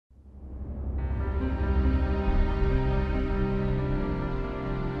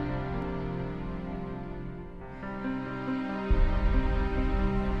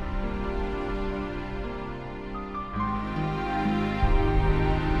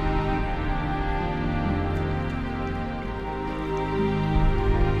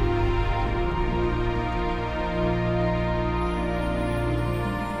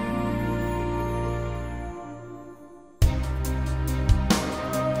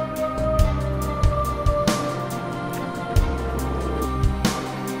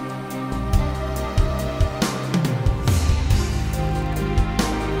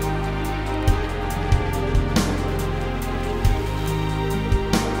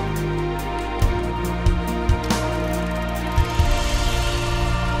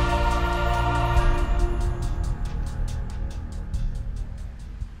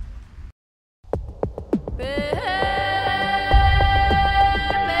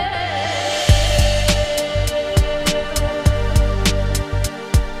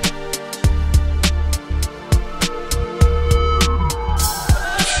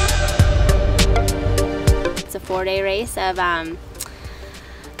4-day race of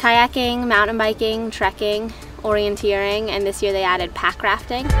kayaking, mountain biking, trekking, orienteering, and this year they added pack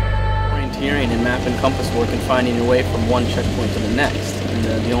rafting. Orienteering and map and compass work and finding your way from one checkpoint to the next.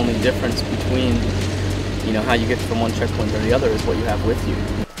 And the only difference between, you know, how you get from one checkpoint to the other is what you have with you.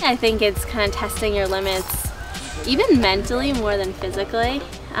 I think it's kind of testing your limits, even mentally more than physically.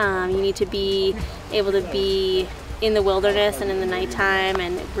 You need to be able to be in the wilderness and in the nighttime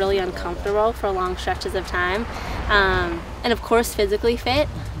and really uncomfortable for long stretches of time. And of course physically fit,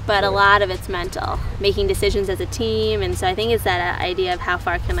 but a lot of it's mental, making decisions as a team. And so I think it's that idea of how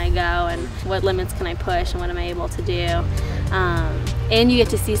far can I go and what limits can I push and what am I able to do. And you get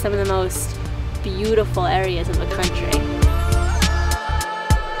to see some of the most beautiful areas of the country.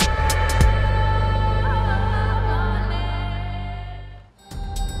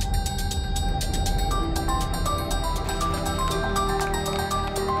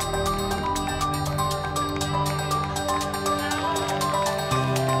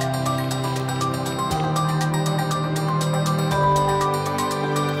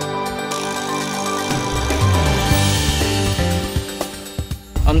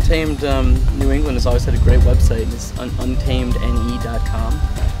 Untamed New England has always had a great website. It's untamedne.com,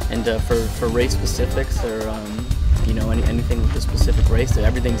 and for race specifics or you know, anything with a specific race,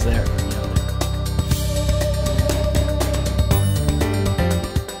 everything's there. You know.